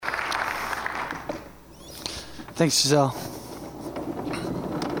Thanks, Giselle.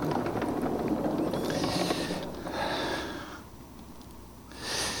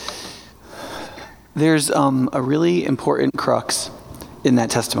 There's a really important crux in that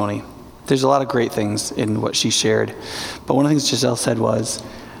testimony. There's a lot of great things in what she shared, but one of the things Giselle said was,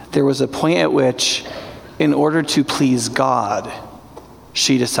 there was a point at which, in order to please God,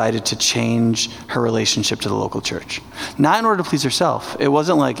 she decided to change her relationship to the local church. Not in order to please herself. It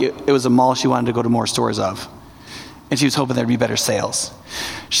wasn't like it was a mall she wanted to go to more stores of, and she was hoping there'd be better sales.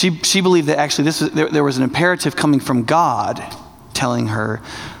 She believed that actually there was an imperative coming from God telling her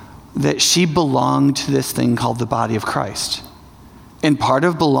that she belonged to this thing called the body of Christ. And part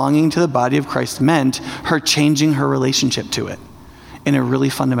of belonging to the body of Christ meant her changing her relationship to it in a really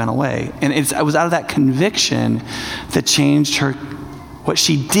fundamental way. And it was out of that conviction that changed her, what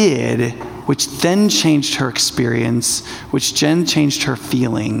she did, which then changed her experience, which then changed her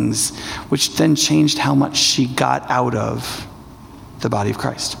feelings, which then changed how much she got out of the body of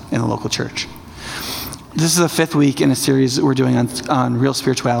Christ in the local church. This is the 5th week in a series that we're doing on real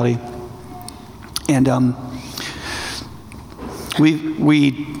spirituality. And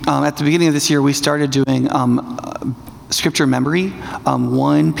we at the beginning of this year, we started doing scripture memory,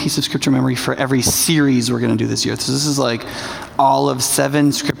 one piece of scripture memory for every series we're going to do this year. So this is like all of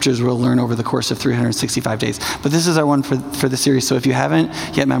 7 scriptures we'll learn over the course of 365 days. But this is our one for the series. So if you haven't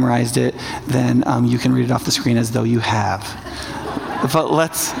yet memorized it, then you can read it off the screen as though you have. But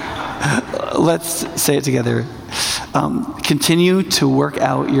let's say it together. Continue to work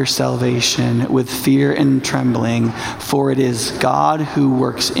out your salvation with fear and trembling, for it is God who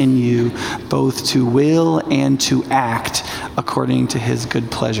works in you both to will and to act according to his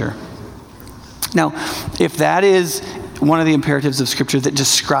good pleasure. Now, if that is one of the imperatives of Scripture that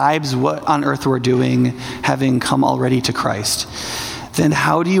describes what on earth we're doing, having come already to Christ, then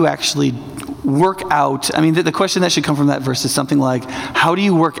how do you actually work out? I mean, the question that should come from that verse is something like, how do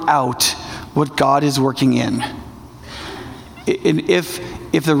you work out what God is working in? And if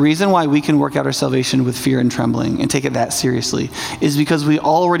the reason why we can work out our salvation with fear and trembling and take it that seriously is because we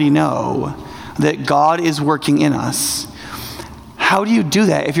already know that God is working in us, how do you do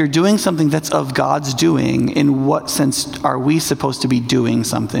that? If you're doing something that's of God's doing, in what sense are we supposed to be doing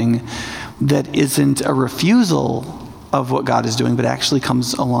something that isn't a refusal of what God is doing, but actually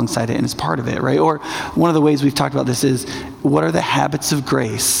comes alongside it and is part of it, right? Or one of the ways we've talked about this is, what are the habits of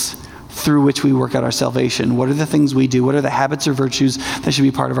grace through which we work out our salvation? What are the things we do? What are the habits or virtues that should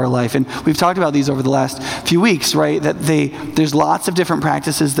be part of our life? And we've talked about these over the last few weeks, right? That there's lots of different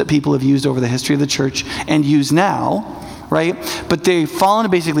practices that people have used over the history of the church and use now, right? But they fall into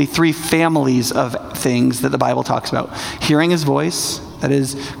basically 3 families of things that the Bible talks about. Hearing his voice, that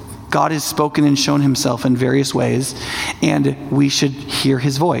is, God has spoken and shown himself in various ways, and we should hear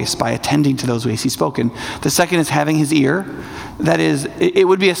his voice by attending to those ways he's spoken. The second is having his ear. That is, it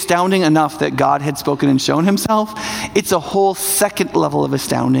would be astounding enough that God had spoken and shown himself. It's a whole second level of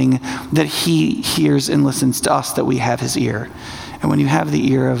astounding that he hears and listens to us, that we have his ear. And when you have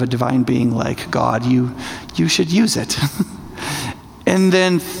the ear of a divine being like God, you should use it. And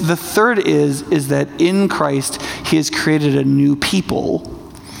then the third is that in Christ, he has created a new people,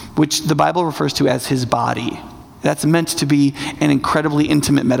 which the Bible refers to as his body. That's meant to be an incredibly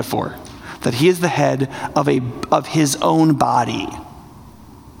intimate metaphor, that he is the head of his own body.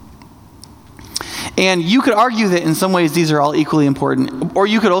 And you could argue that in some ways these are all equally important, or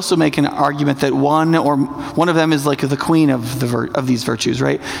you could also make an argument that one of them is like the queen of these virtues,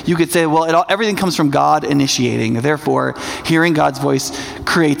 right? You could say, well, everything comes from God initiating. Therefore, hearing God's voice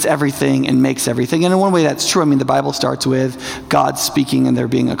creates everything and makes everything. And in one way that's true. I mean, the Bible starts with God speaking and there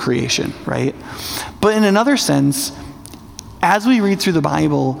being a creation, right? But in another sense, as we read through the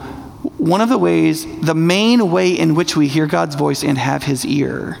Bible, one of the ways, the main way in which we hear God's voice and have his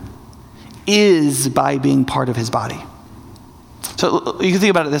ear is by being part of his body. So you can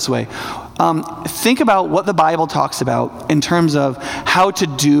think about it this way. Think about what the Bible talks about in terms of how to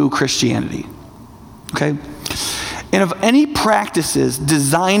do Christianity. Okay? And of any practices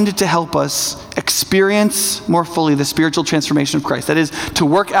designed to help us experience more fully the spiritual transformation of Christ, that is, to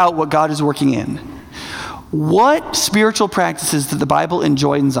work out what God is working in, what spiritual practices that the Bible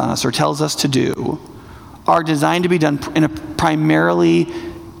enjoins on us or tells us to do are designed to be done in a primarily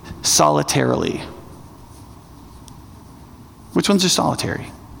solitarily? Which ones are solitary?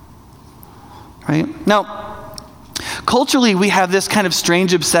 Right? Now, culturally, we have this kind of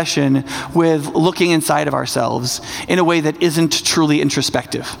strange obsession with looking inside of ourselves in a way that isn't truly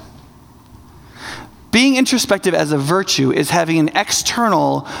introspective. Being introspective as a virtue is having an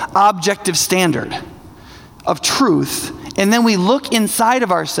external, objective standard of truth And then we look inside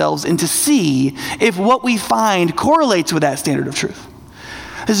of ourselves and to see if what we find correlates with that standard of truth.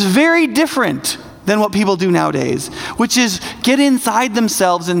 It's very different than what people do nowadays, which is get inside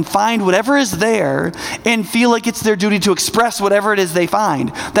themselves and find whatever is there and feel like it's their duty to express whatever it is they find.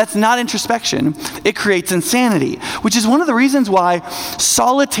 That's not introspection. It creates insanity, which is one of the reasons why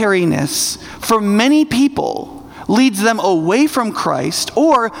solitariness for many people leads them away from Christ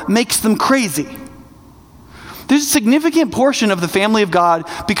or makes them crazy. There's a significant portion of the family of God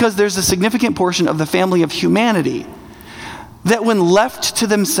because there's a significant portion of the family of humanity that when left to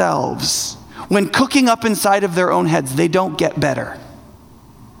themselves, when cooking up inside of their own heads, they don't get better.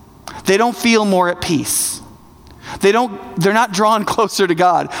 They don't feel more at peace. They're not drawn closer to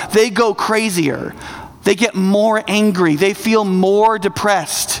God. They go crazier. They get more angry. They feel more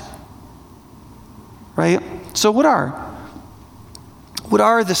depressed. Right? So what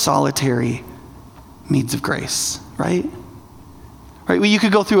are the solitary means of grace, right? Right? Well, you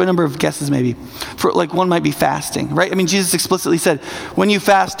could go through a number of guesses maybe. For like one might be fasting, right? I mean, Jesus explicitly said, when you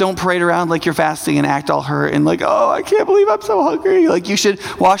fast, don't parade around like you're fasting and act all hurt and like, oh, I can't believe I'm so hungry. Like you should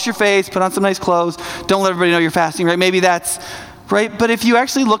wash your face, put on some nice clothes. Don't let everybody know you're fasting, right? Maybe that's, right? But if you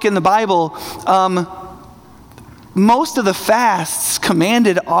actually look in the Bible, most of the fasts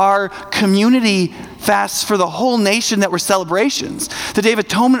commanded are community fasts for the whole nation that were celebrations. The Day of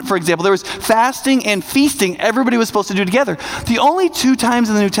Atonement, for example, there was fasting and feasting everybody was supposed to do together. The only 2 times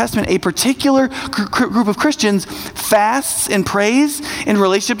in the New Testament a particular group of Christians fasts and prays in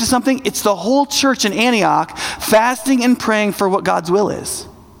relationship to something, it's the whole church in Antioch fasting and praying for what God's will is.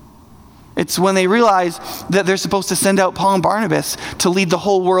 It's when they realize that they're supposed to send out Paul and Barnabas to lead the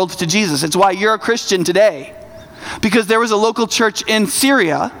whole world to Jesus. It's why you're a Christian today. Because there was a local church in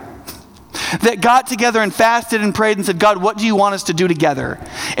Syria that got together and fasted and prayed and said, God, what do you want us to do together?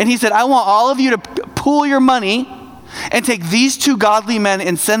 And he said, I want all of you to pool your money and take these 2 godly men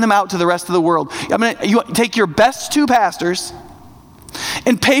and send them out to the rest of the world. You take your best 2 pastors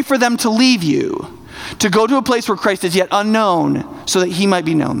and pay for them to leave you to go to a place where Christ is yet unknown so that he might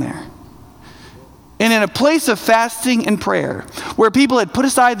be known there. And in a place of fasting and prayer where people had put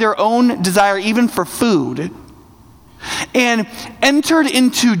aside their own desire even for food and entered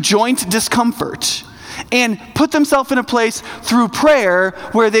into joint discomfort and put themselves in a place through prayer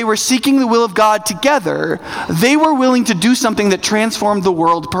where they were seeking the will of God together, they were willing to do something that transformed the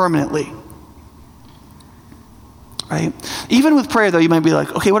world permanently. Right? Even with prayer, though, you might be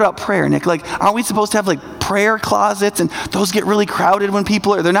like, okay, what about prayer, Nick? Like, aren't we supposed to have like prayer closets and those get really crowded when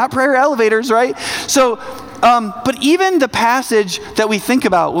people are, they're not prayer elevators, right? So, but even the passage that we think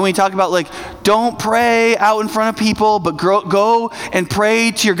about when we talk about like, don't pray out in front of people, but go and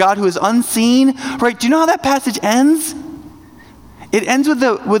pray to your God who is unseen, right? Do you know how that passage ends? It ends with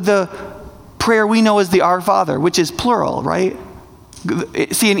the prayer we know as the Our Father, which is plural, right?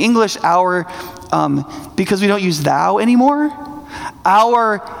 See, in English, because we don't use thou anymore,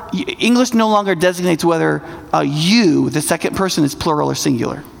 our English no longer designates whether you, the second person, is plural or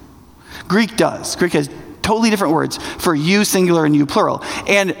singular. Greek does. Greek has totally different words for you singular and you plural.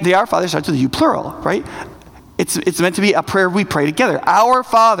 And the Our Father starts with you plural, right? It's meant to be a prayer we pray together. Our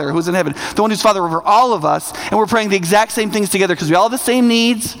Father who's in heaven, the one who's Father over all of us, and we're praying the exact same things together because we all have the same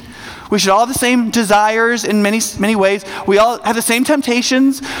needs. We should all have the same desires in many, many ways. We all have the same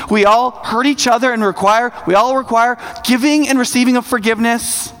temptations. We all hurt each other and we all require giving and receiving of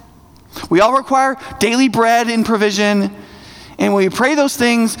forgiveness. We all require daily bread and provision. And when we pray those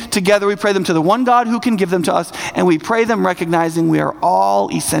things together, we pray them to the one God who can give them to us. And we pray them recognizing we are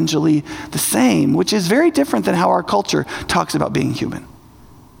all essentially the same, which is very different than how our culture talks about being human.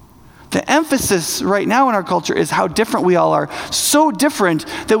 The emphasis right now in our culture is how different we all are. So different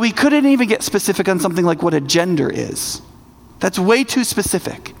that we couldn't even get specific on something like what a gender is. That's way too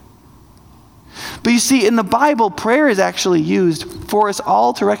specific. But you see, in the Bible, prayer is actually used for us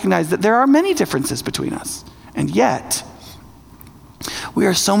all to recognize that there are many differences between us. And yet, we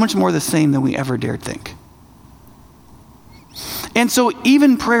are so much more the same than we ever dared think. And so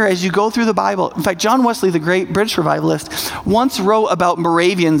even prayer, as you go through the Bible, in fact, John Wesley, the great British revivalist, once wrote about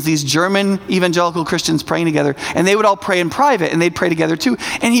Moravians, these German evangelical Christians praying together, and they would all pray in private, and they'd pray together too.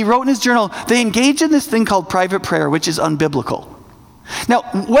 And he wrote in his journal, they engaged in this thing called private prayer, which is unbiblical. Now,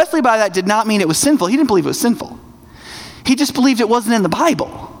 Wesley by that did not mean it was sinful. He didn't believe it was sinful. He just believed it wasn't in the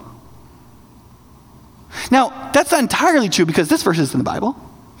Bible. Now, that's not entirely true because this verse is in the Bible.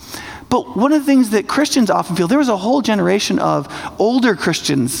 But one of the things that Christians often feel, there was a whole generation of older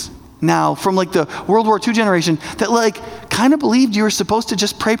Christians now from like the World War II generation that like kind of believed you were supposed to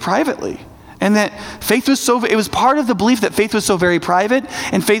just pray privately. And that faith was it was part of the belief that faith was so very private,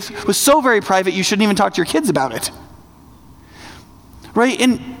 and faith was so very private you shouldn't even talk to your kids about it. right?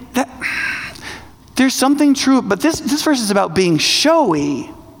 And there's something true, but this verse is about being showy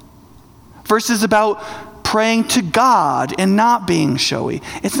versus about praying to God and not being showy.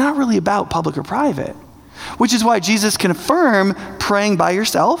 It's not really about public or private, which is why Jesus can affirm praying by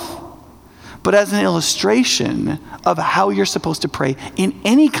yourself, but as an illustration of how you're supposed to pray in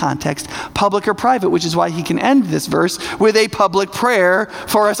any context, public or private, which is why he can end this verse with a public prayer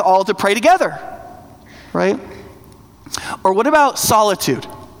for us all to pray together, right? Or what about solitude,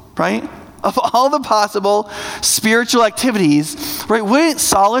 right? Of all the possible spiritual activities, right? Wouldn't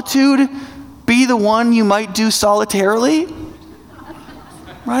solitude be the one you might do solitarily?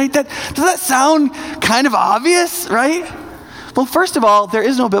 Right? Does that sound kind of obvious, right? Well, first of all, there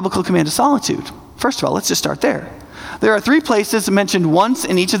is no biblical command to solitude. First of all, let's just start there. There are 3 places mentioned once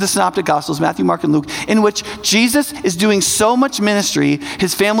in each of the synoptic gospels, Matthew, Mark, and Luke, in which Jesus is doing so much ministry,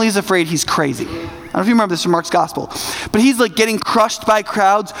 his family is afraid he's crazy. I don't know if you remember this from Mark's gospel, but he's like getting crushed by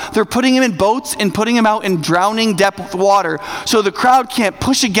crowds. They're putting him in boats and putting him out in drowning depth water so the crowd can't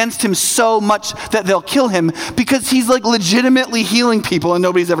push against him so much that they'll kill him, because he's like legitimately healing people and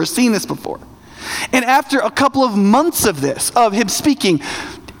nobody's ever seen this before. And after a couple of months of this, of him speaking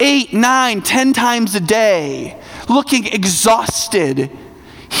 8, 9, 10 times a day, looking exhausted,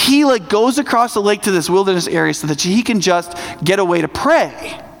 he like goes across the lake to this wilderness area so that he can just get away to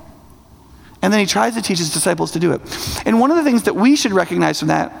pray. And then he tries to teach his disciples to do it. And one of the things that we should recognize from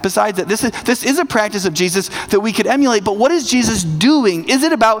that, besides that this is a practice of Jesus that we could emulate, but what is Jesus doing? Is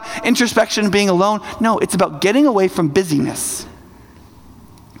it about introspection and being alone? No, it's about getting away from busyness.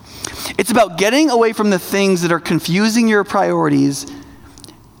 It's about getting away from the things that are confusing your priorities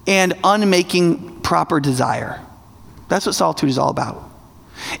and unmaking proper desire. That's what solitude is all about.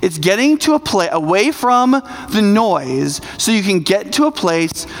 It's getting to a place away from the noise so you can get to a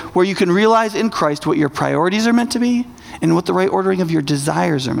place where you can realize in Christ what your priorities are meant to be and what the right ordering of your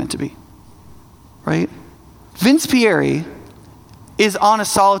desires are meant to be. Right? Vince Pieri is on a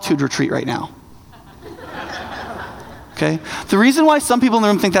solitude retreat right now. Okay? The reason why some people in the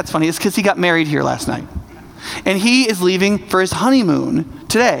room think that's funny is because he got married here last night. And he is leaving for his honeymoon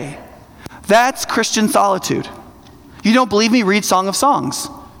today. That's Christian solitude. You don't believe me? Read Song of Songs.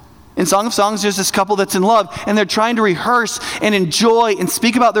 In Song of Songs, there's this couple that's in love, and they're trying to rehearse and enjoy and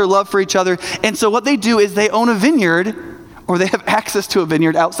speak about their love for each other. And so what they do is they own a vineyard, or they have access to a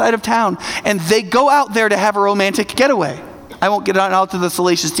vineyard outside of town, and they go out there to have a romantic getaway. I won't get on out to the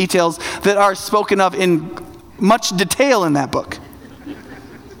salacious details that are spoken of in much detail in that book.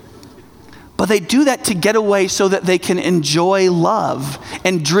 But they do that to get away so that they can enjoy love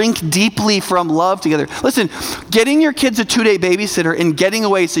and drink deeply from love together. Listen, getting your kids a 2-day babysitter and getting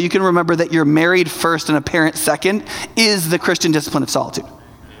away so you can remember that you're married first and a parent second is the Christian discipline of solitude.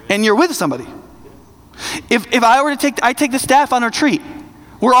 And you're with somebody. If I were to take the staff on a retreat,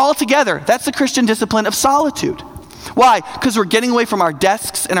 we're all together. That's the Christian discipline of solitude. Why? Because we're getting away from our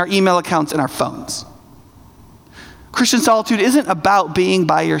desks and our email accounts and our phones. Christian solitude isn't about being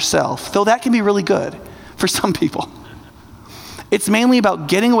by yourself, though that can be really good for some people. It's mainly about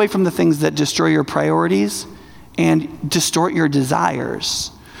getting away from the things that destroy your priorities and distort your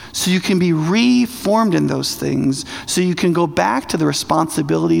desires, so you can be reformed in those things, so you can go back to the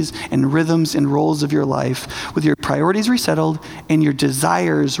responsibilities and rhythms and roles of your life with your priorities resettled and your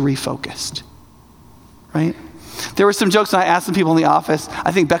desires refocused, right? There were some jokes when I asked some people in the office.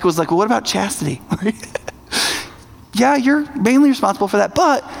 I think Becca was like, well, what about chastity? Yeah, you're mainly responsible for that.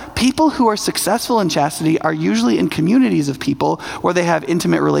 But people who are successful in chastity are usually in communities of people where they have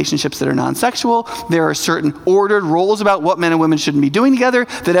intimate relationships that are non-sexual. There are certain ordered roles about what men and women shouldn't be doing together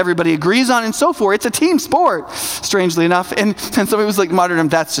that everybody agrees on and so forth. It's a team sport, strangely enough. And somebody was like, martyrdom,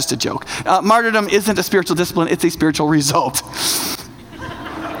 that's just a joke. Martyrdom isn't a spiritual discipline. It's a spiritual result.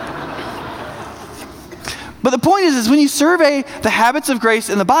 But the point is when you survey the habits of grace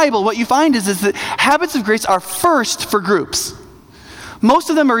in the Bible, what you find is that habits of grace are first for groups.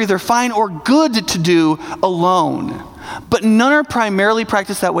 Most of them are either fine or good to do alone, but none are primarily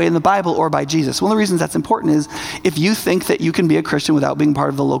practiced that way in the Bible or by Jesus. One of the reasons that's important is if you think that you can be a Christian without being part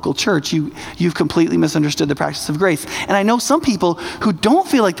of the local church, you've completely misunderstood the practice of grace. And I know some people who don't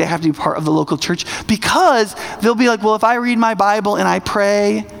feel like they have to be part of the local church because they'll be like, well, if I read my Bible and I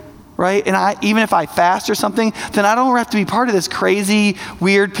pray, right? And even if I fast or something, then I don't have to be part of this crazy,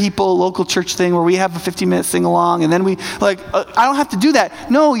 weird people, local church thing where we have a 15-minute sing-along and then I don't have to do that.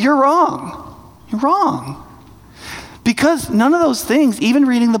 No, you're wrong. You're wrong. Because none of those things, even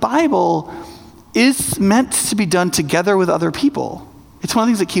reading the Bible, is meant to be done together with other people. It's one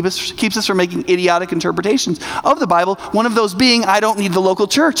of the things that keeps us from making idiotic interpretations of the Bible. One of those being, I don't need the local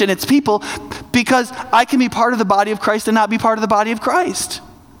church and its people because I can be part of the body of Christ and not be part of the body of Christ.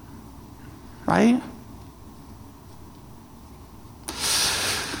 Right?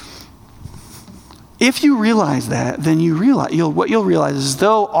 If you realize that, then what you'll realize is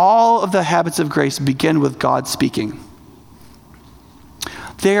though all of the habits of grace begin with God speaking,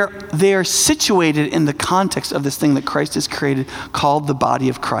 they're situated in the context of this thing that Christ has created called the body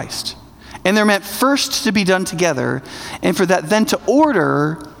of Christ. And they're meant first to be done together, and for that then to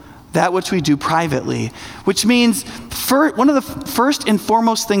order that which we do privately, which means one of the first and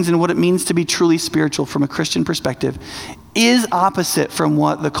foremost things in what it means to be truly spiritual from a Christian perspective is opposite from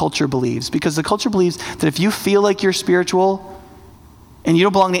what the culture believes. Because the culture believes that if you feel like you're spiritual and you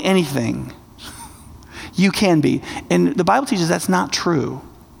don't belong to anything, you can be. And the Bible teaches that's not true.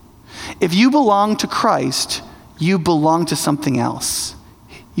 If you belong to Christ, you belong to something else.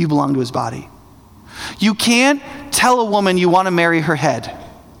 You belong to his body. You can't tell a woman you want to marry her head.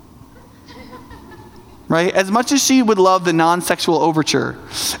 Right? As much as she would love the non-sexual overture,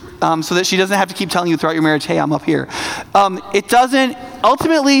 so that she doesn't have to keep telling you throughout your marriage, hey, I'm up here.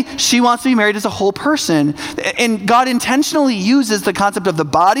 Ultimately, she wants to be married as a whole person. And God intentionally uses the concept of the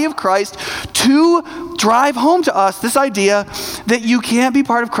body of Christ to drive home to us this idea that you can't be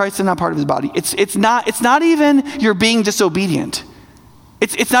part of Christ and not part of his body. It's not even you're being disobedient.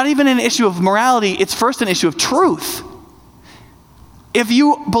 It's not even an issue of morality. It's first an issue of truth. If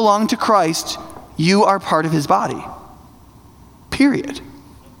you belong to Christ, you are part of his body. Period.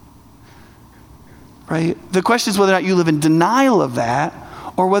 Right? The question is whether or not you live in denial of that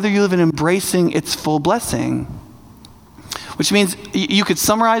or whether you live in embracing its full blessing. Which means you could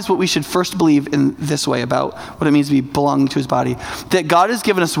summarize what we should first believe in this way about what it means to be belonging to his body. That God has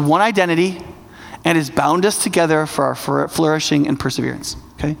given us one identity and has bound us together for our flourishing and perseverance.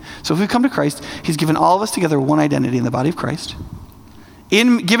 Okay? So if we come to Christ, he's given all of us together one identity in the body of Christ.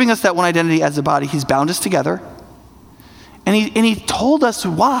 In giving us that one identity as a body, he's bound us together. And he told us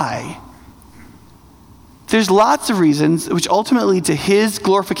why. There's lots of reasons which ultimately lead to his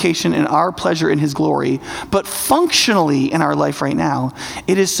glorification and our pleasure in his glory. But functionally in our life right now,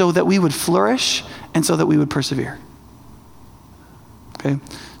 it is so that we would flourish and so that we would persevere. Okay?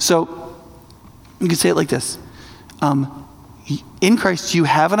 So you can say it like this. In Christ, you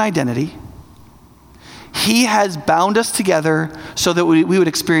have an identity. He has bound us together so that we would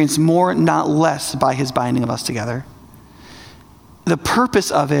experience more, not less, by his binding of us together. The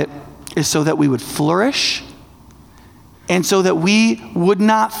purpose of it is so that we would flourish and so that we would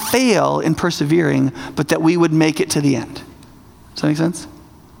not fail in persevering, but that we would make it to the end. Does that make sense?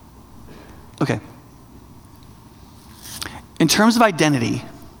 Okay. In terms of identity,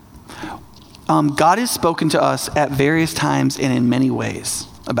 God has spoken to us at various times and in many ways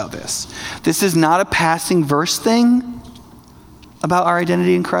about this. This is not a passing verse thing about our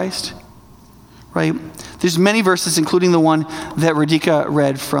identity in Christ, right? There's many verses, including the one that Radhika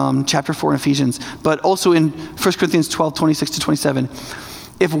read from chapter 4 in Ephesians, but also in 1 Corinthians 12, 26 to 27.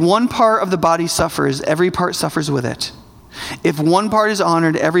 If one part of the body suffers, every part suffers with it. If one part is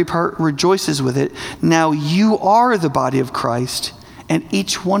honored, every part rejoices with it. Now you are the body of Christ, and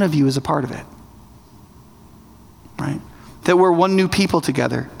each one of you is a part of it. Right? That we're one new people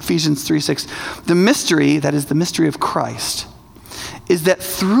together. Ephesians 3:6. The mystery, that is the mystery of Christ, is that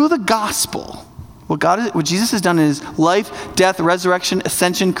through the gospel, what Jesus has done in his life, death, resurrection,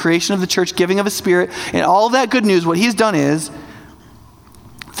 ascension, creation of the church, giving of his Spirit, and all of that good news, what he's done is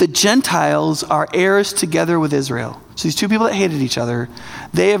the Gentiles are heirs together with Israel. So these two people that hated each other,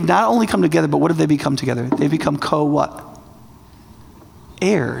 they have not only come together, but what have they become together? They've become what?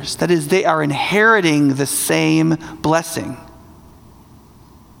 Heirs. That is, they are inheriting the same blessing.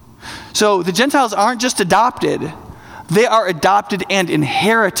 So the Gentiles aren't just adopted, they are adopted and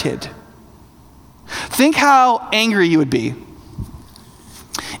inherited. Think how angry you would be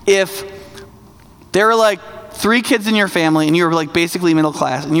if there were like 3 kids in your family and you were like basically middle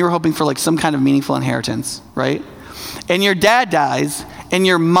class and you were hoping for like some kind of meaningful inheritance, right? And your dad dies and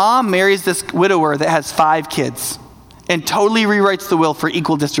your mom marries this widower that has 5 kids and totally rewrites the will for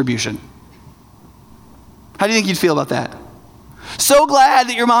equal distribution. How do you think you'd feel about that? So glad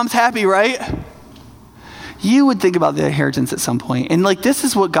that your mom's happy, right? You would think about the inheritance at some point. And like this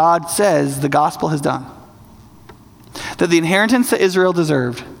is what God says the gospel has done. That the inheritance that Israel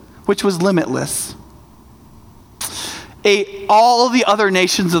deserved, which was limitless, all of the other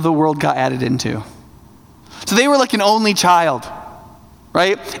nations of the world got added into. So they were like an only child,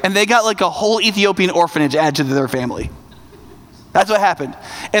 right? And they got like a whole Ethiopian orphanage added to their family. That's what happened.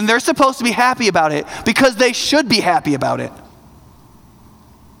 And they're supposed to be happy about it because they should be happy about it.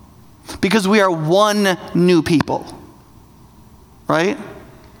 because we are one new people, right?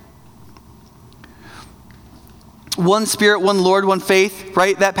 One Spirit, one Lord, one faith,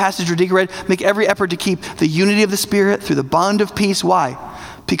 right? That passage Radhika read, make every effort to keep the unity of the Spirit through the bond of peace. Why?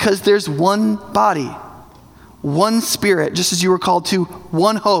 Because there's one body, one Spirit, just as you were called to,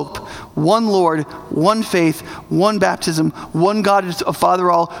 one hope, one Lord, one faith, one baptism, one God, a Father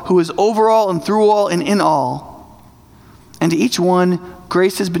all, who is over all and through all and in all. And to each one,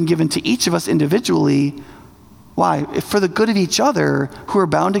 grace has been given to each of us individually. Why? For the good of each other, who are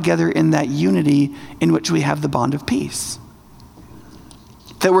bound together in that unity in which we have the bond of peace.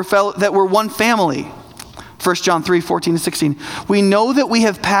 That we're one family. 1 John 3:14-16. We know that we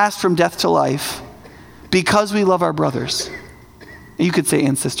have passed from death to life because we love our brothers. You could say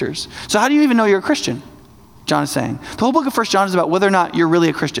and sisters. So how do you even know you're a Christian? John is saying. The whole book of 1 John is about whether or not you're really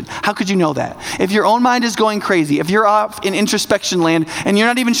a Christian. How could you know that? If your own mind is going crazy, if you're off in introspection land and you're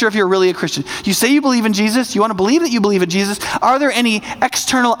not even sure if you're really a Christian, you say you believe in Jesus, you want to believe that you believe in Jesus, are there any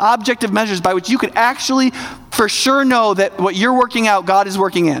external objective measures by which you could actually for sure know that what you're working out, God is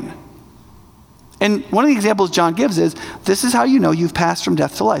working in? And one of the examples John gives is, this is how you know you've passed from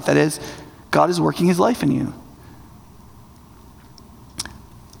death to life. That is, God is working his life in you.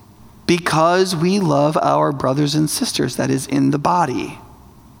 Because we love our brothers and sisters, that is, in the body.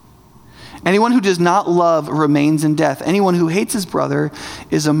 Anyone who does not love remains in death. Anyone who hates his brother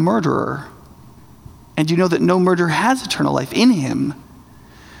is a murderer. And you know that no murderer has eternal life in him.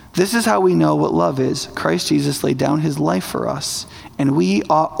 This is how we know what love is. Christ Jesus laid down his life for us, and we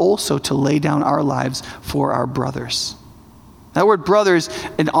ought also to lay down our lives for our brothers. That word brothers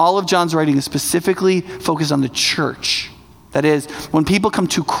in all of John's writing is specifically focused on the church. That is, when people come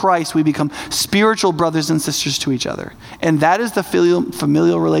to Christ, we become spiritual brothers and sisters to each other. And that is the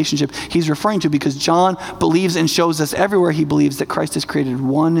familial relationship he's referring to, because John believes and shows us everywhere he believes that Christ has created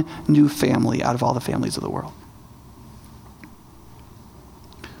one new family out of all the families of the world.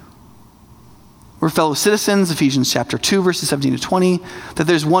 We're fellow citizens, Ephesians chapter 2, verses 17-20, that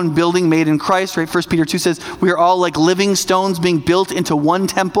there's one building made in Christ, right? 1 Peter 2 says, we are all like living stones being built into one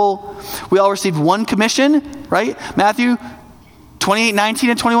temple. We all received one commission, right? Matthew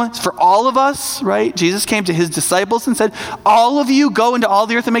 28:19-21, it's for all of us, right? Jesus came to his disciples and said, all of you go into all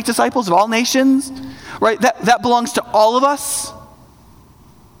the earth and make disciples of all nations, right? That belongs to all of us.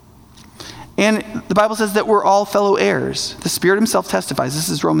 And the Bible says that we're all fellow heirs. The Spirit himself testifies. This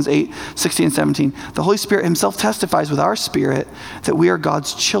is Romans 8:16-17. The Holy Spirit himself testifies with our spirit that we are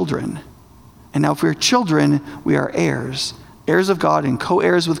God's children. And now if we are children, we are heirs. Heirs of God and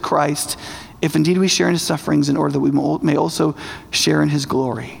co-heirs with Christ, if indeed we share in his sufferings, in order that we may also share in his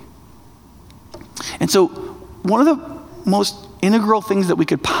glory. And so one of the most integral things that we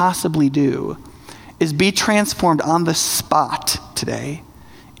could possibly do is be transformed on the spot today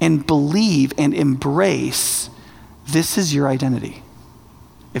and believe and embrace this is your identity.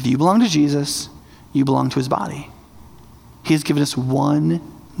 If you belong to Jesus, you belong to his body. He has given us one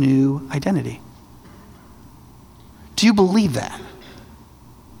new identity. Do you believe that?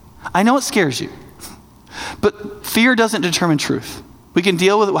 I know it scares you, but fear doesn't determine truth. We can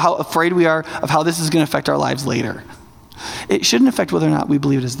deal with how afraid we are of how this is going to affect our lives later. It shouldn't affect whether or not we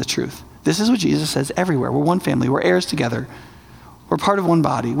believe it is the truth. This is what Jesus says everywhere. We're one family. We're heirs together. We're part of one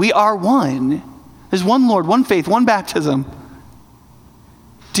body. We are one. There's one Lord, one faith, one baptism.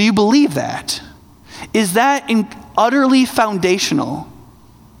 Do you believe that? Is that utterly foundational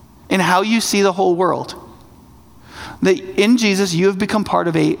in how you see the whole world? That in Jesus, you have become part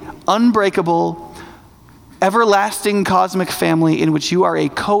of an unbreakable, everlasting cosmic family in which you are a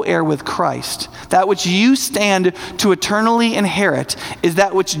co-heir with Christ. That which you stand to eternally inherit is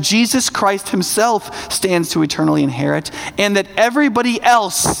that which Jesus Christ himself stands to eternally inherit, and that everybody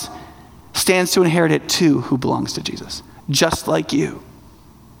else stands to inherit it too who belongs to Jesus, just like you.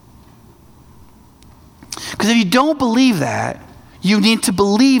 Because if you don't believe that, you need to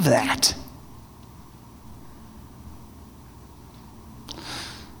believe that.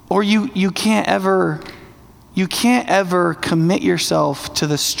 Or you can't ever commit yourself to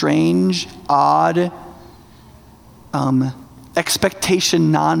the strange, odd,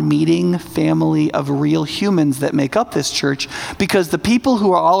 expectation non-meeting family of real humans that make up this church, because the people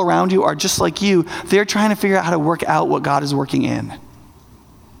who are all around you are just like you. They're trying to figure out how to work out what God is working in.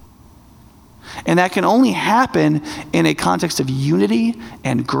 And that can only happen in a context of unity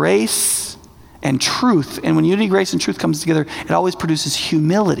and grace and truth. And when unity, grace, and truth comes together, it always produces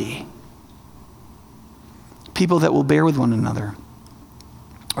humility. People that will bear with one another.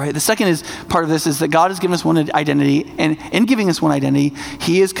 All right, the second part of this is that God has given us one identity, and in giving us one identity,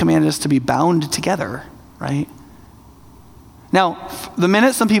 he has commanded us to be bound together, right? Now, the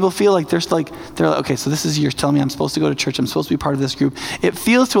minute some people feel like they're like, okay, so this is, you're telling me I'm supposed to go to church, I'm supposed to be part of this group. It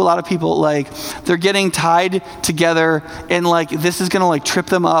feels to a lot of people like they're getting tied together and like this is going to like trip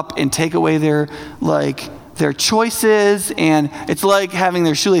them up and take away their choices, and it's like having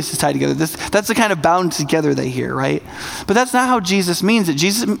their shoelaces tied together. That's the kind of bound together they hear, right? But that's not how Jesus means it.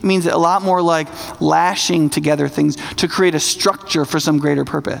 Jesus means it a lot more like lashing together things to create a structure for some greater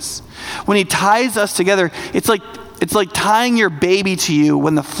purpose. When he ties us together, it's like tying your baby to you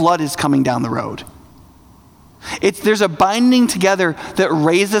when the flood is coming down the road. There's a binding together that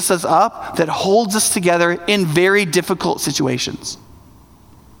raises us up, that holds us together in very difficult situations.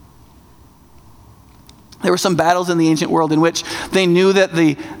 There were some battles in the ancient world in which they knew that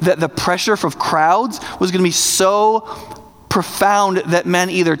the pressure of crowds was going to be so profound that men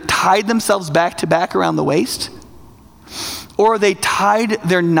either tied themselves back to back around the waist, or they tied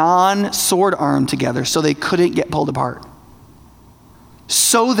their non-sword arm together so they couldn't get pulled apart,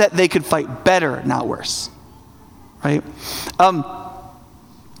 so that they could fight better, not worse. Right?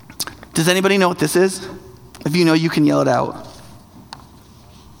 Does anybody know what this is? If you know, you can yell it out.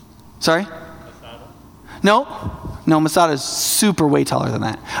 Sorry? No, Masada is super way taller than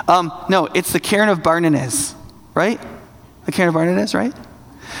that. No, it's the Cairn of Barnenez, right? The Cairn of Barnenez, right?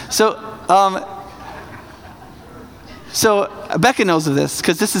 So Becca knows of this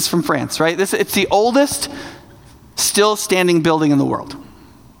because this is from France, right? It's the oldest still standing building in the world.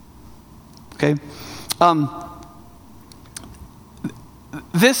 Okay?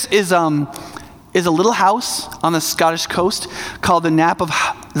 This is a little house on the Scottish coast called the Nap of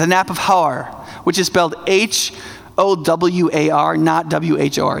Howar, which is spelled Howar, not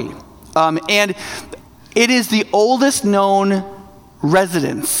Whore. And it is the oldest known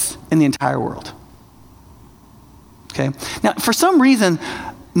residence in the entire world. Okay. Now, for some reason,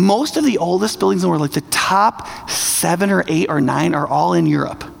 most of the oldest buildings in the world, like the top 7 or 8 or 9, are all in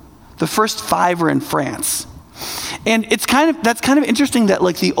Europe. The first 5 are in France. And that's kind of interesting that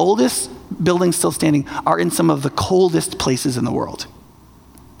like the oldest buildings still standing are in some of the coldest places in the world.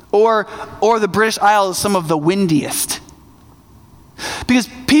 Or the British Isles, some of the windiest. Because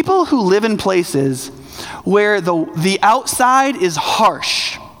people who live in places where the outside is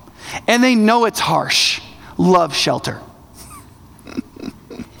harsh and they know it's harsh love shelter.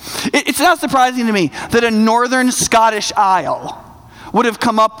 It's not surprising to me that a northern Scottish Isle would have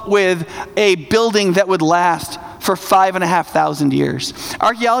come up with a building that would last for 5,500 years.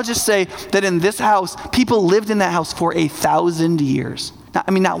 Archaeologists say that in this house, people lived in that house for 1,000 years.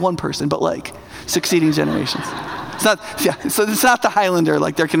 Not one person, but like succeeding generations. So it's not the Highlander,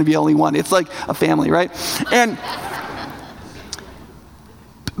 like there can be only one. It's like a family, right? And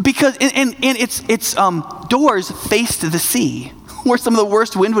because its doors faced the sea, where some of the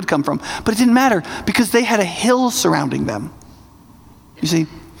worst wind would come from. But it didn't matter because they had a hill surrounding them. You see?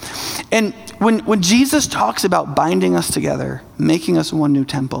 And when Jesus talks about binding us together, making us one new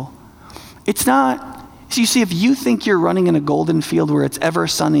temple, it's not, so you see, if you think you're running in a golden field where it's ever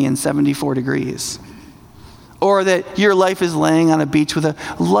sunny and 74 degrees, or that your life is laying on a beach with a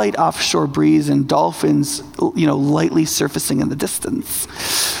light offshore breeze and dolphins, lightly surfacing in the distance,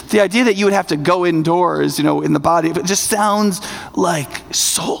 the idea that you would have to go indoors, in the body, it just sounds like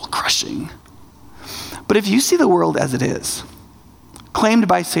soul crushing. But if you see the world as it is, claimed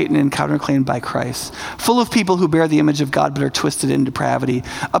by Satan and counterclaimed by Christ, full of people who bear the image of God but are twisted in depravity,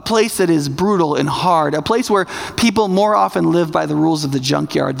 a place that is brutal and hard, a place where people more often live by the rules of the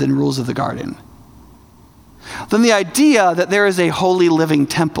junkyard than rules of the garden, then the idea that there is a holy living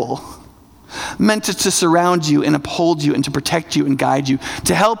temple meant to surround you and uphold you and to protect you and guide you,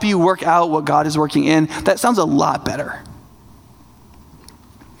 to help you work out what God is working in, that sounds a lot better.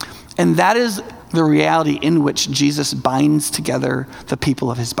 And that is the reality in which Jesus binds together the people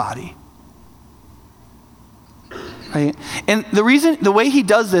of his body. Right? And the way he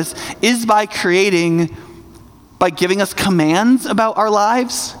does this is by giving us commands about our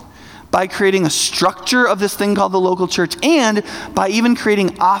lives, by creating a structure of this thing called the local church, and by even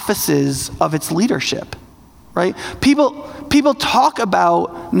creating offices of its leadership. Right? People talk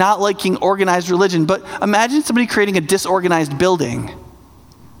about not liking organized religion, but imagine somebody creating a disorganized building.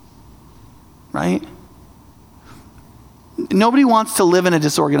 Right? Nobody wants to live in a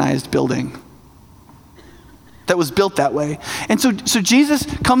disorganized building that was built that way. And so Jesus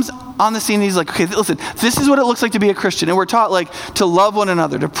comes on the scene and he's like, okay, listen, this is what it looks like to be a Christian. And we're taught to love one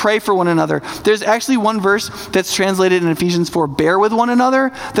another, to pray for one another. There's actually one verse that's translated in Ephesians 4, bear with one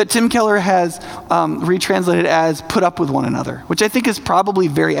another, that Tim Keller has retranslated as put up with one another, which I think is probably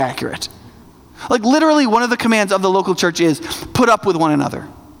very accurate. Like literally one of the commands of the local church is put up with one another.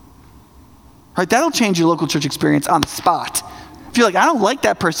 Right? That'll change your local church experience on the spot. If you're like, I don't like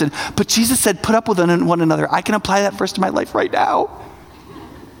that person, but Jesus said, put up with one another. I can apply that verse to my life right now,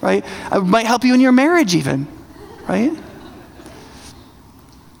 right? It might help you in your marriage even, right?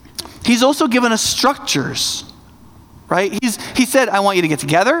 He's also given us structures, right? He said, I want you to get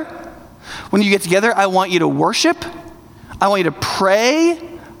together. When you get together, I want you to worship. I want you to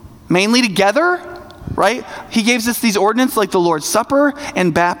pray, mainly together, right? He gives us these ordinances like the Lord's Supper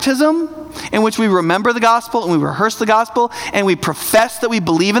and baptism, in which we remember the gospel and we rehearse the gospel and we profess that we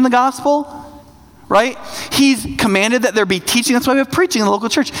believe in the gospel, right? He's commanded that there be teaching. That's why we have preaching in the local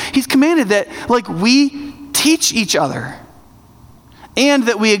church. He's commanded that we teach each other and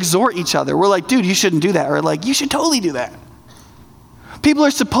that we exhort each other. We're like, dude, you shouldn't do that. Or like, you should totally do that. People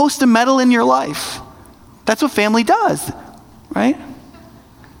are supposed to meddle in your life. That's what family does, right?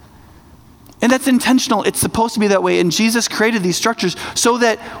 And that's intentional. It's supposed to be that way. And Jesus created these structures so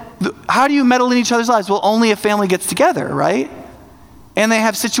that, how do you meddle in each other's lives? Well, only a family gets together, right? And they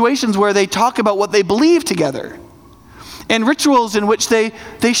have situations where they talk about what they believe together. And rituals in which they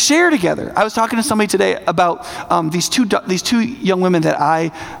share together. I was talking to somebody today about these two young women that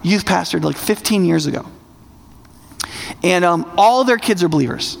I youth pastored like 15 years ago. And all their kids are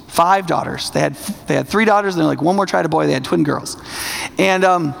believers. 5 daughters. They had 3 daughters, and they're like, one more tried a boy. They had twin girls. And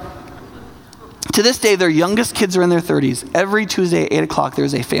to this day, their youngest kids are in their 30s. Every Tuesday at 8 o'clock,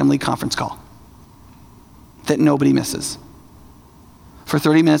 there's a family conference call that nobody misses. For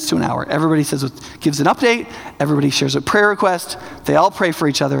 30 minutes to an hour. Everybody gives an update. Everybody shares a prayer request. They all pray for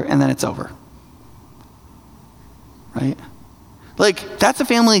each other, and then it's over. Right? Like, that's a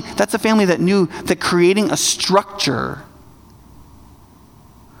family that knew that creating a structure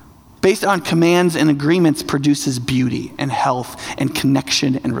based on commands and agreements produces beauty and health and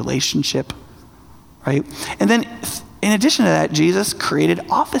connection and relationship. Right? And then, in addition to that, Jesus created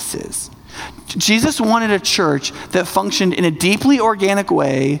offices. Jesus wanted a church that functioned in a deeply organic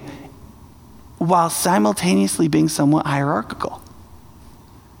way while simultaneously being somewhat hierarchical.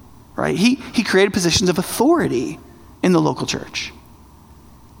 Right? He created positions of authority in the local church.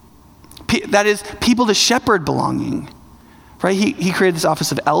 That is, people to shepherd belonging. Right? He created this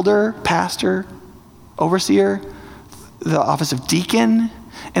office of elder, pastor, overseer, the office of deacon.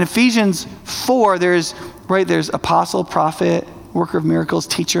 In Ephesians 4, there's apostle, prophet, worker of miracles,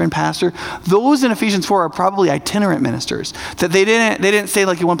 teacher, and pastor. Those in Ephesians 4 are probably itinerant ministers. That they didn't stay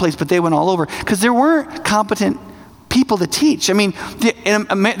like in one place, but they went all over. Because there weren't competent people to teach. I mean,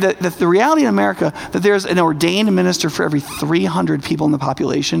 the reality in America that there's an ordained minister for every 300 people in the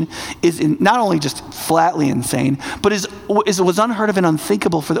population is not only just flatly insane, but was unheard of and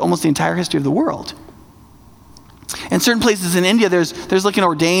unthinkable for almost the entire history of the world. In certain places in India, there's like an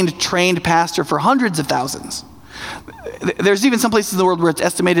ordained, trained pastor for hundreds of thousands. There's even some places in the world where it's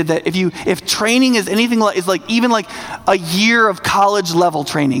estimated that if training is anything like, is like even like a year of college level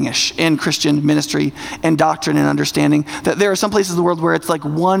training-ish in Christian ministry and doctrine and understanding, that there are some places in the world where it's like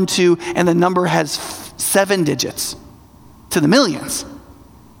 1, 2, and the number has 7 digits to the millions.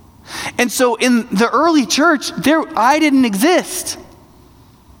 And so in the early church, I didn't exist.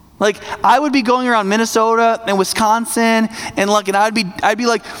 Like, I would be going around Minnesota and Wisconsin, and I'd be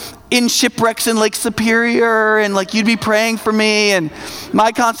like in shipwrecks in Lake Superior, and like you'd be praying for me, and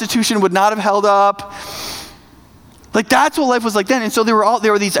my constitution would not have held up. Like, that's what life was like then. And so there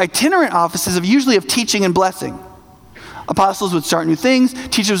were these itinerant offices usually of teaching and blessing. Apostles would start new things.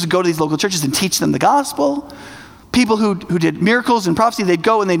 Teachers would go to these local churches and teach them the gospel. People who did miracles and prophecy, they'd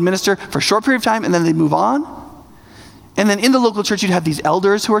go and they'd minister for a short period of time, and then they'd move on. And then in the local church, you'd have these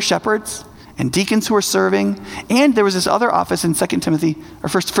elders who are shepherds and deacons who are serving. And there was this other office in 1 Timothy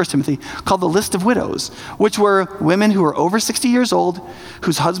called the list of widows, which were women who were over 60 years old,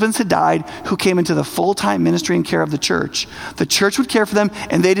 whose husbands had died, who came into the full-time ministry and care of the church. The church would care for them,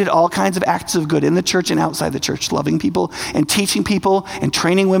 and they did all kinds of acts of good in the church and outside the church, loving people and teaching people and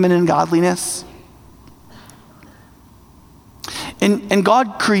training women in godliness. And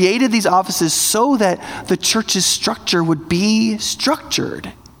God created these offices so that the church's structure would be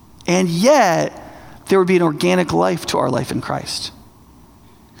structured. And yet, there would be an organic life to our life in Christ.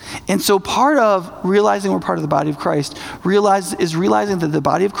 And so part of realizing we're part of the body of Christ is realizing that the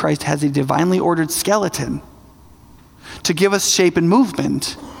body of Christ has a divinely ordered skeleton to give us shape and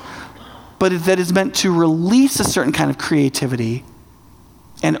movement, but that is meant to release a certain kind of creativity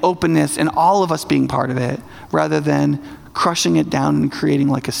and openness and all of us being part of it, rather than crushing it down and creating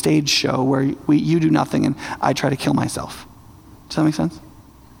like a stage show where you do nothing and I try to kill myself. Does that make sense?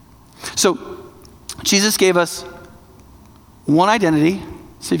 So Jesus gave us one identity.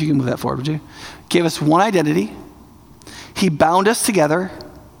 See if you can move that forward, would you? Gave us one identity. He bound us together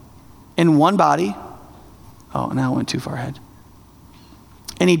in one body. Oh, now I went too far ahead.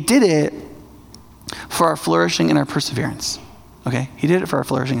 And he did it for our flourishing and our perseverance. Okay? He did it for our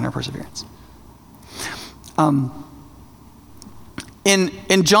flourishing and our perseverance.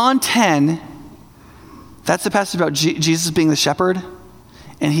 In John 10, that's the passage about Jesus being the shepherd.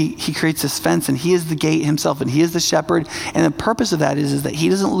 And he creates this fence, and he is the gate himself, and he is the shepherd. And the purpose of that is that he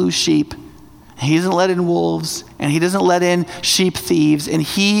doesn't lose sheep. He doesn't let in wolves, and he doesn't let in sheep thieves. And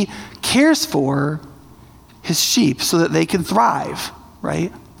he cares for his sheep so that they can thrive,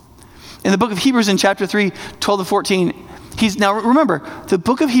 right? In the book of Hebrews in chapter 3, 12 to 14, now remember, the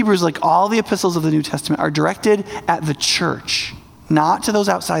book of Hebrews, like all the epistles of the New Testament, are directed at the church, not to those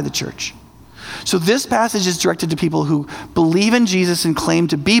outside the church. So this passage is directed to people who believe in Jesus and claim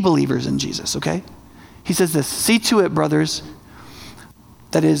to be believers in Jesus, okay? He says this, see to it, brothers,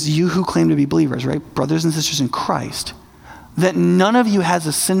 that is, you who claim to be believers, right? Brothers and sisters in Christ, that none of you has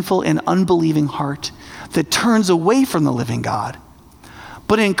a sinful and unbelieving heart that turns away from the living God,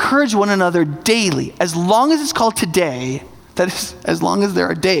 but encourage one another daily, as long as it's called today, that is, as long as there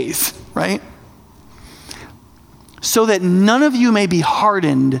are days, right? So that none of you may be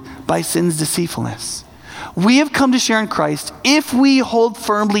hardened by sin's deceitfulness. We have come to share in Christ if we hold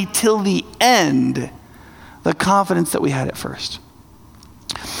firmly till the end the confidence that we had at first.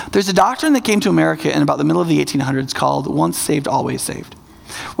 There's a doctrine that came to America in about the middle of the 1800s called once saved, always saved,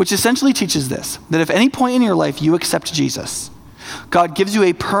 which essentially teaches this, that if any point in your life you accept Jesus, God gives you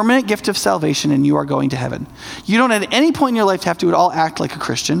a permanent gift of salvation and you are going to heaven. You don't at any point in your life have to at all act like a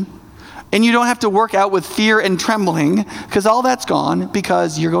Christian. And you don't have to work out with fear and trembling because all that's gone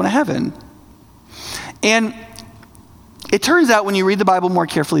because you're going to heaven. And it turns out when you read the Bible more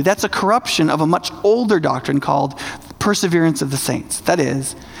carefully, that's a corruption of a much older doctrine called perseverance of the saints. That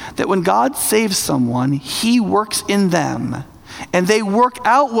is, that when God saves someone, he works in them. And they work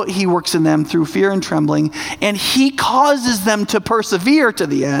out what he works in them through fear and trembling. And he causes them to persevere to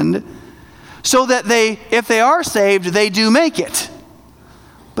the end so that if they are saved, they do make it.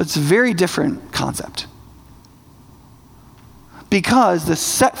 But it's a very different concept. Because the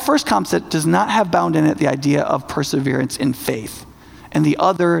first concept does not have bound in it the idea of perseverance in faith, and the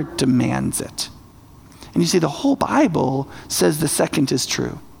other demands it. And you see, the whole Bible says the second is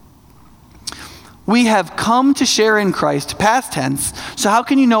true. We have come to share in Christ, past tense. So how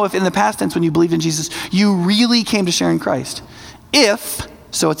can you know if in the past tense when you believed in Jesus, you really came to share in Christ?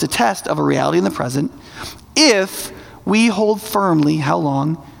 So it's a test of a reality in the present, if we hold firmly, how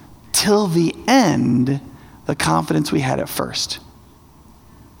long? Till the end, the confidence we had at first.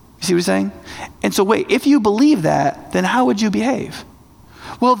 You see what he's saying? And so wait, if you believe that, then how would you behave?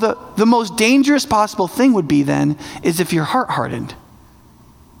 Well, the most dangerous possible thing would be then is if your heart hardened.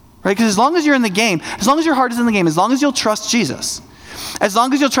 Right? Because as long as you're in the game, as long as your heart is in the game, as long as you'll trust Jesus, as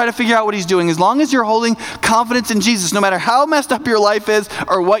long as you'll try to figure out what he's doing, as long as you're holding confidence in Jesus, no matter how messed up your life is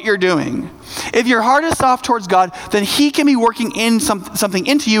or what you're doing, if your heart is soft towards God, then he can be working in something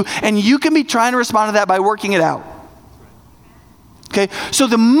into you, and you can be trying to respond to that by working it out. Okay? So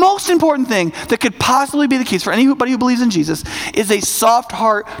the most important thing that could possibly be the case for anybody who believes in Jesus is a soft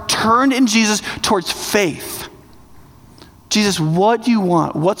heart turned in Jesus towards faith. Jesus, what do you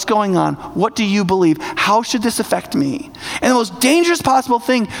want? What's going on? What do you believe? How should this affect me? And the most dangerous possible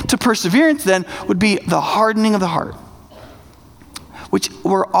thing to perseverance then would be the hardening of the heart, which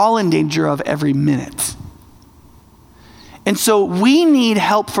we're all in danger of every minute. And so we need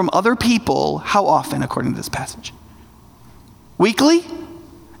help from other people. How often, according to this passage? Weekly?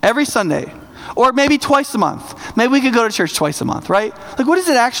 Every Sunday? Or maybe twice a month? Maybe we could go to church twice a month, right? Like, what does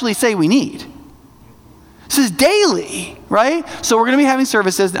it actually say we need? It says daily, right? So we're going to be having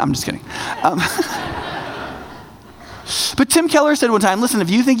services. No, I'm just kidding. But Tim Keller said one time, listen, if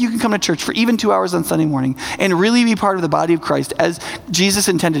you think you can come to church for even 2 hours on Sunday morning and really be part of the body of Christ as Jesus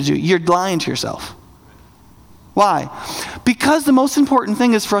intended to, you're lying to yourself. Why? Because the most important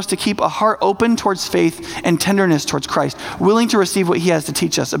thing is for us to keep a heart open towards faith and tenderness towards Christ, willing to receive what he has to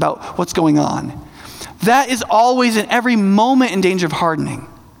teach us about what's going on. That is always in every moment in danger of hardening.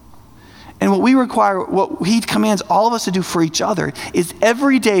 And what we require, what he commands all of us to do for each other is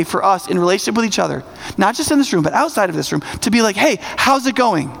every day for us in relationship with each other, not just in this room, but outside of this room, to be like, hey, how's it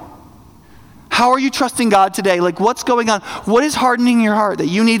going? How are you trusting God today? Like, what's going on? What is hardening your heart that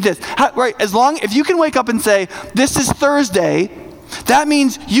you need this? Right, if you can wake up and say, this is Thursday, that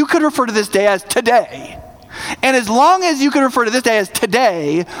means you could refer to this day as today. And as long as you can refer to this day as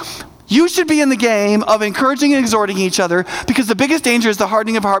today, you should be in the game of encouraging and exhorting each other, because the biggest danger is the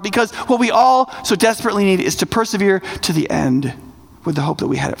hardening of heart, because what we all so desperately need is to persevere to the end with the hope that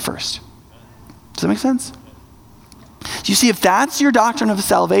we had at first. Does that make sense? You see, if that's your doctrine of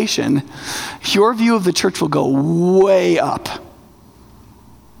salvation, your view of the church will go way up.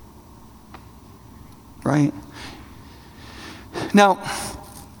 right? Now,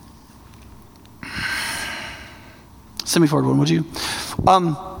 send me forward one, would you?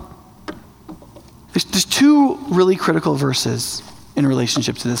 There's two really critical verses in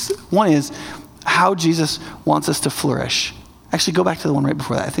relationship to this. One is how Jesus wants us to flourish. Actually, go back to the one right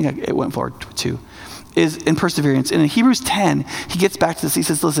before that. I think it went forward too. Is in perseverance. And in Hebrews 10, he gets back to this. He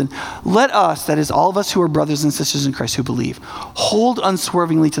says, listen, let us, that is all of us who are brothers and sisters in Christ who believe, hold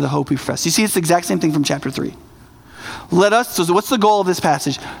unswervingly to the hope we profess. You see, it's the exact same thing from chapter 3. Let us, so what's the goal of this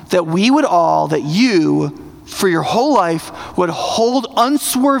passage? That we would all, that you, for your whole life, would hold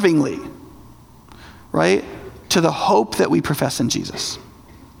unswervingly, right, to the hope that we profess in Jesus,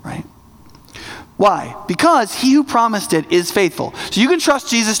 right? Why? Because he who promised it is faithful. So you can trust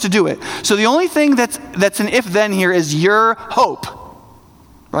Jesus to do it. So the only thing that's an if-then here is your hope,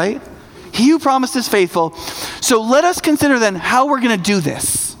 right? He who promised is faithful. So let us consider then how we're going to do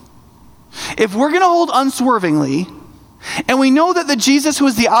this. If we're going to hold unswervingly, and we know that the Jesus who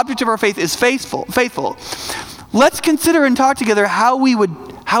is the object of our faith is faithful, let's consider and talk together how we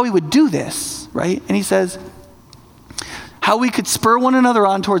would do this, right? And he says, how we could spur one another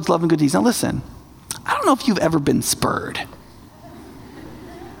on towards love and good deeds. Now listen, I don't know if you've ever been spurred.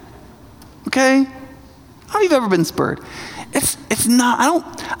 Okay? I don't know if you've ever been spurred. It's not,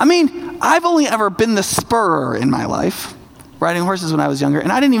 I've only ever been the spurrer in my life, riding horses when I was younger,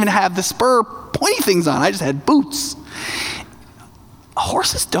 and I didn't even have the spur pointy things on. I just had boots.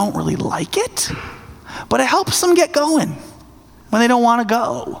 Horses don't really like it, but it helps them get going when they don't want to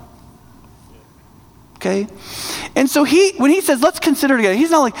go. Okay? And so when he says, let's consider together, he's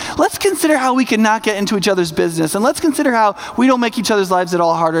not like, let's consider how we can not get into each other's business, and let's consider how we don't make each other's lives at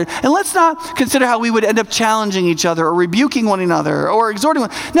all harder, and let's not consider how we would end up challenging each other or rebuking one another or exhorting one.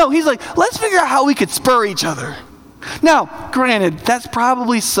 No, he's like, let's figure out how we could spur each other. Now, granted, that's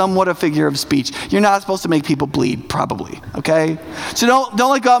probably somewhat a figure of speech. You're not supposed to make people bleed, probably, okay? So don't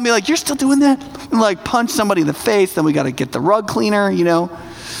like go out and be like, you're still doing that? And like punch somebody in the face, then we got to get the rug cleaner, you know?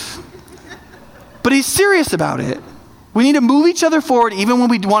 But he's serious about it. We need to move each other forward even when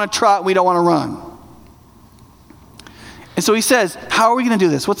we want to trot, we don't want to run. And so he says, how are we going to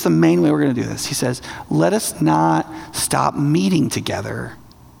do this? What's the main way we're going to do this? He says, let us not stop meeting together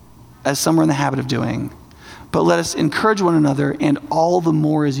as some are in the habit of doing, but let us encourage one another, and all the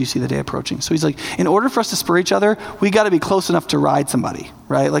more as you see the day approaching. So he's like, in order for us to spur each other, we got to be close enough to ride somebody,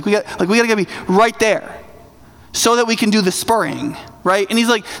 right? We got to be right there so that we can do the spurring, right? And he's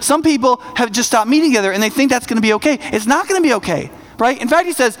like, some people have just stopped meeting together and they think that's going to be okay. It's not going to be okay, right? In fact,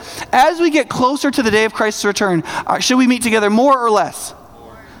 he says, as we get closer to the day of Christ's return, should we meet together more or less?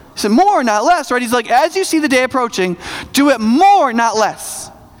 He said, more, not less, right? He's like, as you see the day approaching, do it more, not less.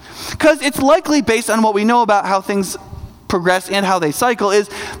 Because it's likely, based on what we know about how things progress and how they cycle, is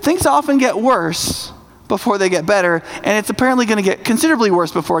things often get worse before they get better, and it's apparently going to get considerably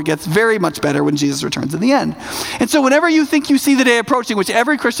worse before it gets very much better when Jesus returns in the end. And so whenever you think you see the day approaching, which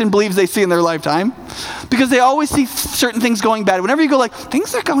every Christian believes they see in their lifetime, because they always see certain things going bad, whenever you go like,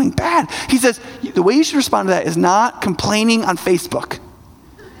 things are going bad, he says, the way you should respond to that is not complaining on Facebook.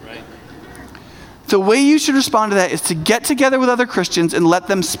 Right. The way you should respond to that is to get together with other Christians and let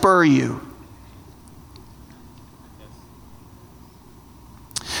them spur you.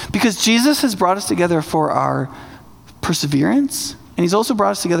 Because Jesus has brought us together for our perseverance, and he's also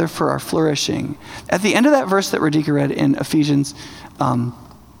brought us together for our flourishing. At the end of that verse that Radhika read in Ephesians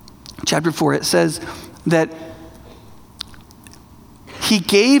chapter 4, it says that he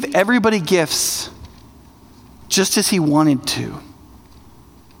gave everybody gifts just as he wanted to.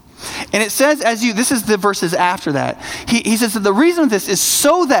 And it says, this is the verses after that, he says that the reason of this is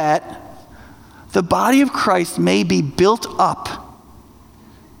so that the body of Christ may be built up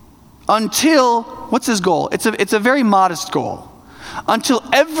until, what's his goal? It's a very modest goal. Until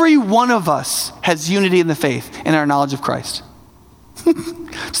every one of us has unity in the faith and our knowledge of Christ.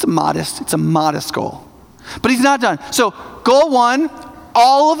 It's a modest goal. But he's not done. So goal 1,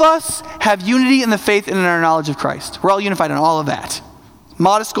 all of us have unity in the faith and in our knowledge of Christ. We're all unified on all of that.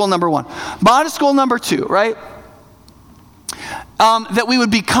 Modest goal number 1. Modest goal number 2, right? That we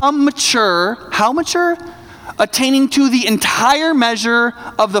would become mature. How mature? Attaining to the entire measure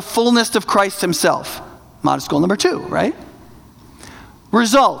of the fullness of Christ himself. Modest goal number 2, right?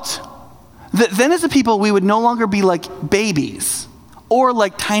 Result. Then as a people, we would no longer be like babies or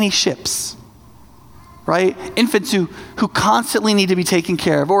like tiny ships, right? Infants who constantly need to be taken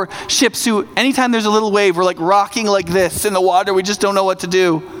care of, or ships who, anytime there's a little wave, we're like rocking like this in the water, we just don't know what to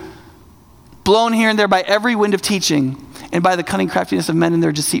do. Blown here and there by every wind of teaching and by the cunning craftiness of men and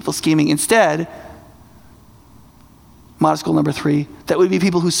their deceitful scheming. Instead, modest goal number 3, that would be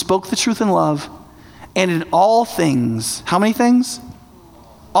people who spoke the truth in love And in all things, how many things?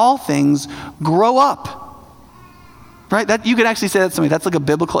 All things, grow up. Right? That you could actually say that to somebody. That's like a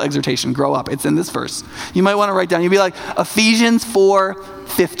biblical exhortation. Grow up. It's in this verse. You might want to write down. You'd be like, Ephesians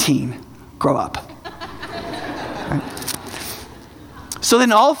 4:15. Grow up. Right? So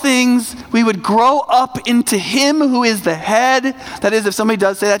then all things, we would grow up into him who is the head. That is, if somebody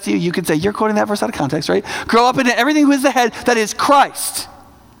does say that to you, you could say, you're quoting that verse out of context, right? Grow up into everything who is the head, that is Christ.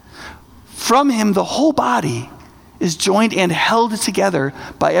 From him, the whole body is joined and held together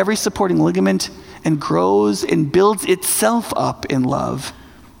by every supporting ligament and grows and builds itself up in love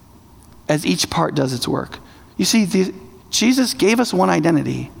as each part does its work. You see, Jesus gave us one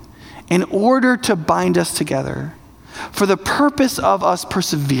identity in order to bind us together for the purpose of us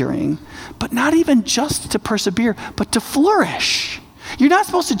persevering, but not even just to persevere, but to flourish. You're not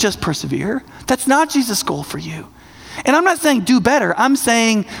supposed to just persevere. That's not Jesus' goal for you. And I'm not saying do better. I'm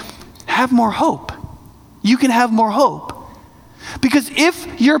saying have more hope. You can have more hope. Because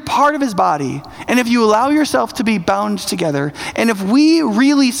if you're part of his body, and if you allow yourself to be bound together, and if we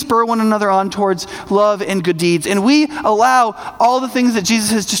really spur one another on towards love and good deeds, and we allow all the things that Jesus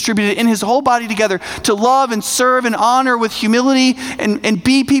has distributed in his whole body together to love and serve and honor with humility and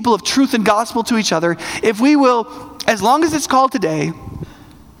be people of truth and gospel to each other, if we will, as long as it's called today,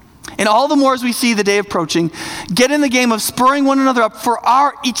 and all the more as we see the day approaching, get in the game of spurring one another up for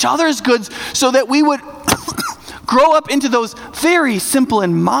each other's goods so that we would grow up into those very simple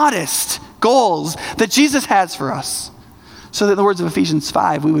and modest goals that Jesus has for us. So that in the words of Ephesians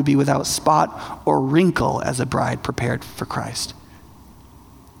 5, we would be without spot or wrinkle as a bride prepared for Christ.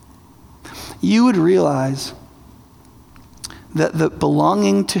 You would realize that the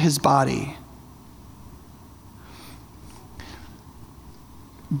belonging to his body,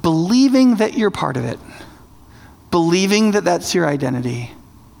 believing that you're part of it, believing that that's your identity,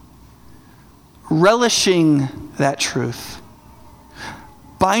 relishing that truth,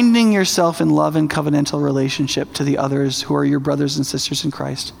 binding yourself in love and covenantal relationship to the others who are your brothers and sisters in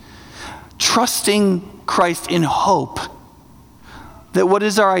Christ, trusting Christ in hope that what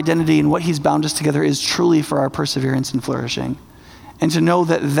is our identity and what he's bound us together is truly for our perseverance and flourishing, and to know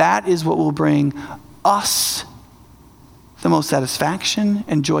that that is what will bring us the most satisfaction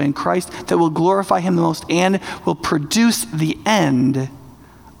and joy in Christ, that will glorify him the most and will produce the end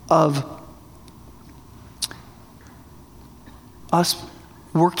of us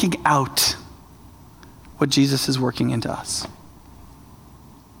working out what Jesus is working into us.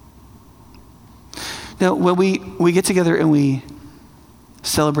 Now, when we get together and we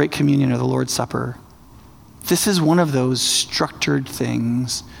celebrate communion or the Lord's Supper, this is one of those structured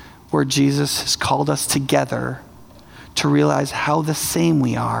things where Jesus has called us together to realize how the same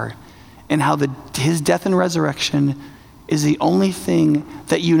we are and how his death and resurrection is the only thing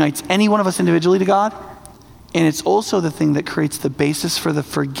that unites any one of us individually to God. And it's also the thing that creates the basis for the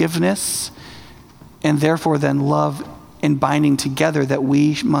forgiveness and therefore then love and binding together that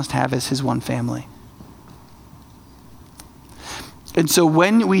we must have as his one family. And so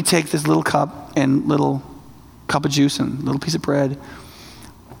when we take this little cup and little cup of juice and little piece of bread,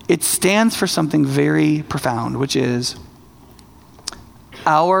 it stands for something very profound, which is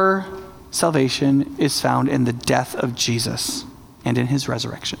our salvation is found in the death of Jesus and in his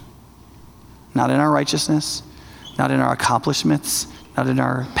resurrection. Not in our righteousness, not in our accomplishments, not in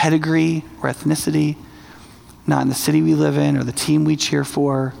our pedigree or ethnicity, not in the city we live in or the team we cheer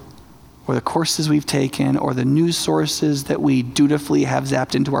for or the courses we've taken or the news sources that we dutifully have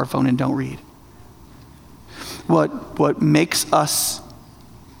zapped into our phone and don't read. What makes us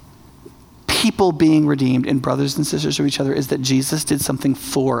people being redeemed and brothers and sisters of each other is that Jesus did something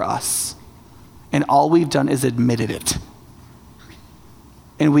for us. And all we've done is admitted it.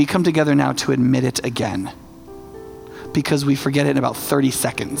 And we come together now to admit it again because we forget it in about 30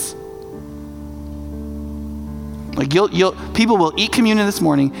 seconds. Like people will eat communion this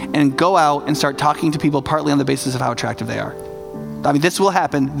morning and go out and start talking to people partly on the basis of how attractive they are. I mean, this will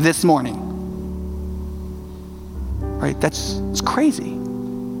happen this morning. Right? It's crazy.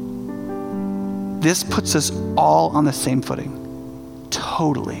 This puts us all on the same footing.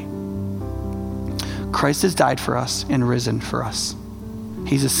 Totally. Christ has died for us and risen for us.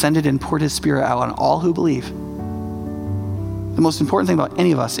 He's ascended and poured his Spirit out on all who believe. The most important thing about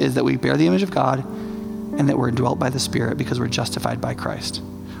any of us is that we bear the image of God and that we're indwelt by the Spirit because we're justified by Christ.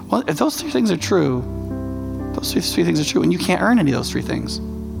 Well, if those three things are true, and you can't earn any of those three things.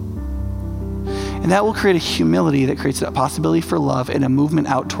 And that will create a humility that creates a possibility for love and a movement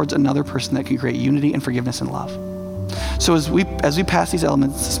out towards another person that can create unity and forgiveness and love. So as we pass these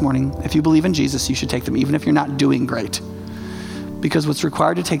elements this morning, if you believe in Jesus, you should take them even if you're not doing great. Because what's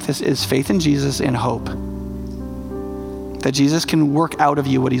required to take this is faith in Jesus and hope. That Jesus can work out of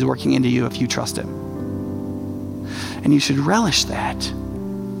you what he's working into you if you trust him. And you should relish that.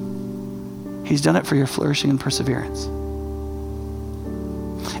 He's done it for your flourishing and perseverance.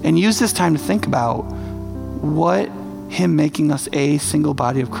 And use this time to think about what him making us a single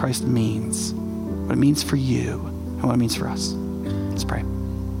body of Christ means. What it means for you and what it means for us. Let's pray.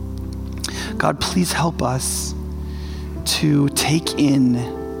 God, please help us to take in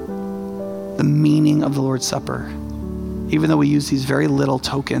the meaning of the Lord's Supper, even though we use these very little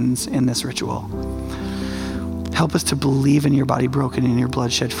tokens in this ritual. Help us to believe in your body broken and your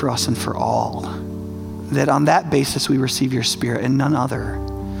blood shed for us and for all. That on that basis we receive your Spirit and none other.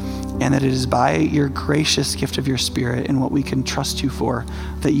 And that it is by your gracious gift of your Spirit and what we can trust you for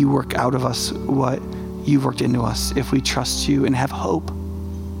that you work out of us what you've worked into us if we trust you and have hope.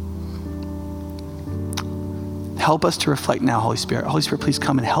 Help us to reflect now, Holy Spirit. Holy Spirit, please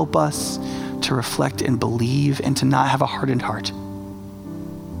come and help us to reflect and believe and to not have a hardened heart,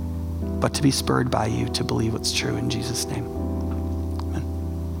 but to be spurred by you to believe what's true in Jesus' name.